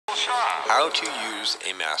how to use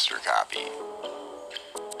a master copy.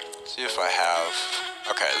 See if I have.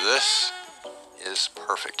 Okay, this is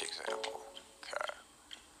perfect example. Okay.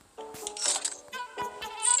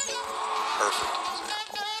 Perfect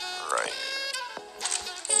example. Right here.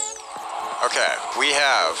 Okay, we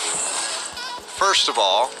have, first of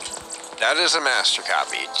all, that is a master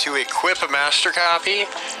copy. To equip a master copy,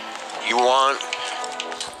 you want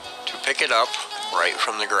to pick it up right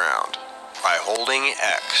from the ground by holding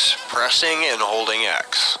X, pressing and holding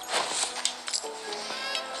X.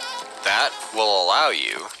 That will allow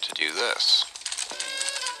you to do this.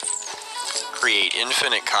 Create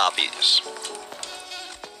infinite copies.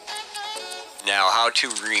 Now, how to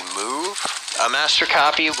remove a master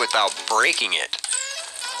copy without breaking it.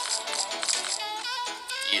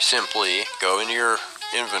 You simply go into your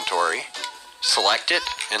inventory, select it,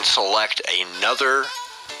 and select another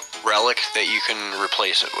relic that you can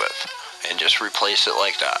replace it with. And just replace it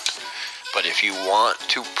like that. But if you want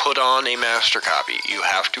to put on a master copy, you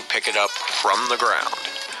have to pick it up from the ground.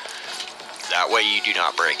 That way you do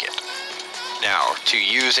not break it. Now, to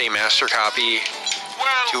use a master copy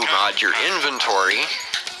to mod your inventory,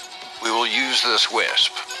 we will use this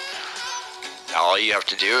wisp. Now all you have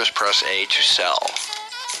to do is press A to sell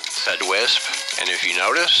said wisp, and if you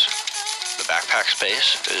notice, the backpack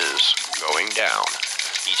space is going down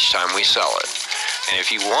each time we sell it. And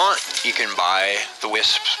if you want, you can buy the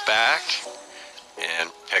wisps back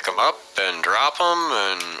and pick them up and drop them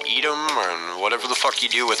and eat them and whatever the fuck you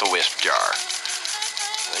do with a wisp jar.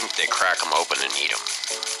 I think they crack them open and eat them.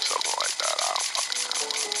 Something like that, I don't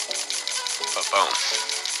fucking know. But boom.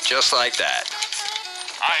 Just like that.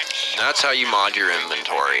 And that's how you mod your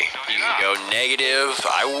inventory. You can go negative.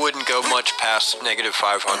 I wouldn't go much past negative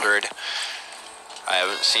 500. I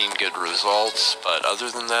haven't seen good results, but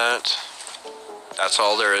other than that, that's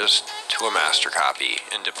all there is to a master copy.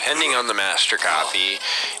 And depending on the master copy,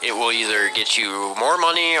 it will either get you more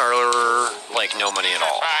money or like no money at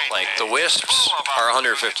all. Like the wisps are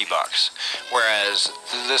 150 bucks, whereas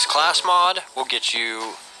this class mod will get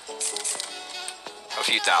you a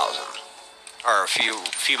few thousand, or a few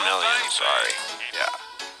million. Sorry, yeah.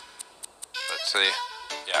 Let's see.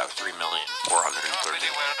 Yeah,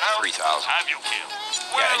 3,433,000.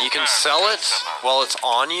 Yeah, and you can sell it while it's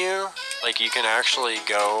on you. Like, you can actually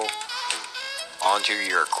go onto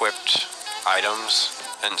your equipped items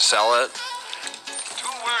and sell it,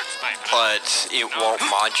 but it won't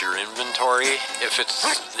mod your inventory. If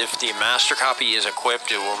the master copy is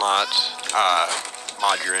equipped, it will not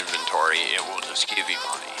mod your inventory. It will just give you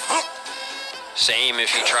money. Same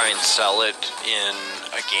if you try and sell it in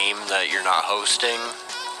a game that you're not hosting.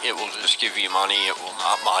 It will just give you money. It will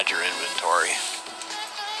not mod your inventory.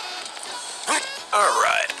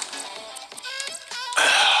 Alright.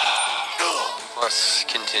 Let's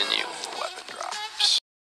continue.